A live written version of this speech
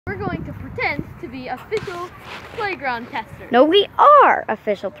going to pretend to be official playground testers. No, we are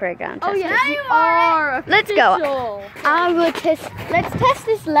official playground testers. Oh yes, we are official. Let's go. I will test. Let's test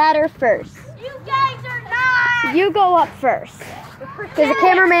this ladder first. You guys are not. You go up first, because the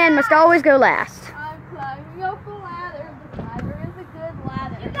cameraman must always go last. I'm climbing up the ladder. The ladder is a good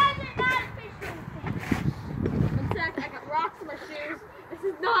ladder. You guys are not official. In fact, I got rocks in my shoes. This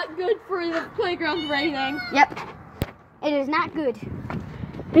is not good for the playground rating. Yep. It is not good.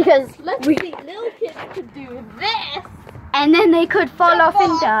 Because Let's see, little kids could do this. And then they could fall off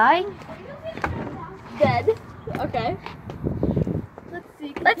and die. Dead. Okay. Let's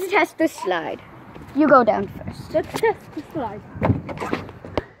see. Let's test this slide. You go down first. Let's test the slide.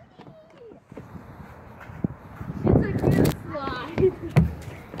 It's a good slide.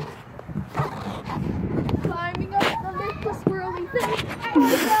 Climbing up the lift, the swirly thing. Oh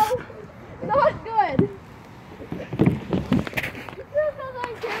no, not good.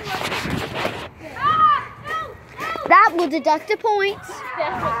 That will deduct a point.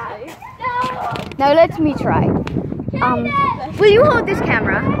 Definitely. Now let me try. Will you hold this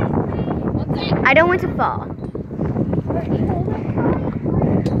camera? I don't want to fall.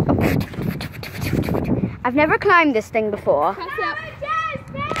 I've never climbed this thing before.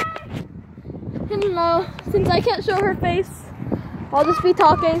 Hello. Since I can't show her face, I'll just be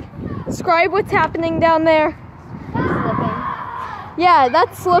talking. Describe what's happening down there. Yeah,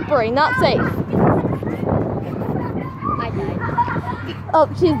 that's slippery, not safe. I died. Oh,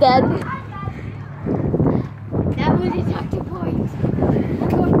 she's dead. That was deduct a point.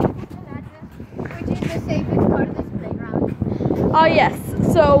 Which is the safest part of this playground. Oh yes.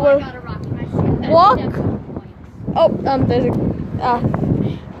 So I got a rock in my shoe. walk. Points. Oh, there's a.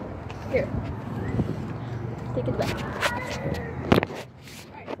 Here. Take it back.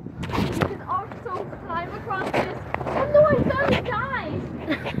 You can also climb across this. Oh no, I thought it died.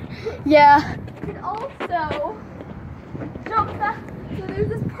 Yeah. You can also jump back. So there's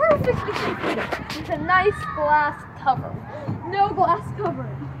this perfectly safe window with a nice glass cover. No glass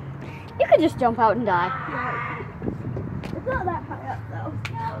covering. You could just jump out and die. It's not that high up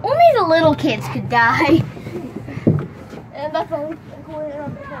though. Only the little kids could die. And that's only going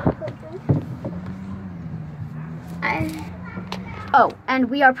on the ground. Oh, and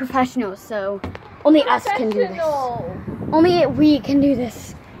we are professionals, so only us can do this. Only we can do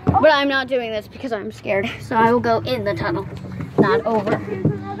this. But I'm not doing this because I'm scared. So I will go in the tunnel, not over. Here's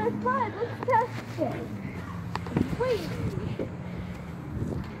another slide. Let's test it. Wait.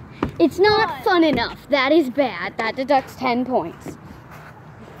 It's not fun enough. That is bad. That deducts 10 points.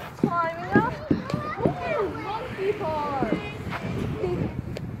 Climbing up. Ooh, monkey bars.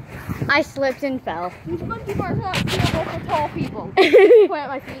 I slipped and fell. These monkey bars are not suitable for tall people. Point at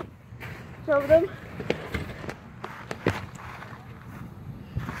my feet. Show them.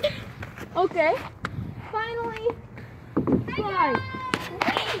 Okay. Finally. Slide.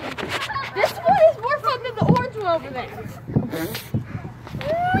 This one is more fun than the orange one over there.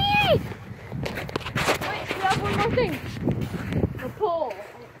 Wait, we have one more thing. The pole.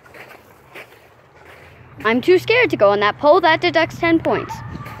 I'm too scared to go on that pole. That deducts 10 points.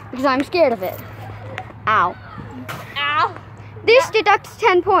 Because I'm scared of it. Ow. Ow. This deducts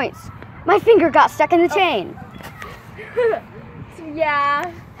 10 points. My finger got stuck in the chain.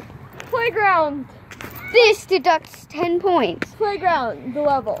 Yeah. Playground. This deducts 10 points. Playground. The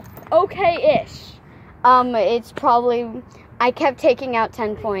level. Okay-ish. It's probably... I kept taking out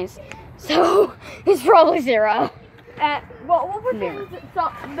 10 points. So, it's probably 0. Well, what were the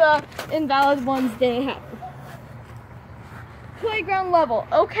invalid ones didn't happen? Playground level.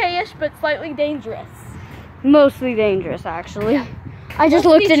 Okay-ish, but slightly dangerous. Mostly dangerous, actually. Yeah. I just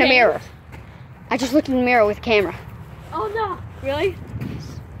Must looked be in a changed. mirror. I just looked in the mirror with camera. Oh no. Really?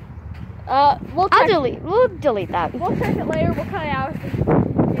 We'll delete that. We'll check it later. We'll cut it out.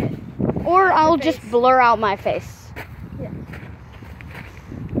 Or I'll just blur out my face. Yeah.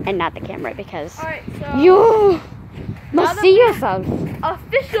 And not the camera because Alright, so you must see yourself.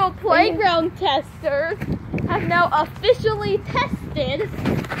 official playground testers have now officially tested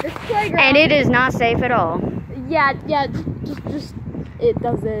this playground. And it is not safe at all. Yeah, just it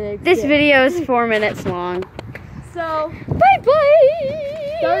doesn't exist. This video is 4 minutes long. So Bye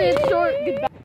bye. sorry it's short. Goodbye.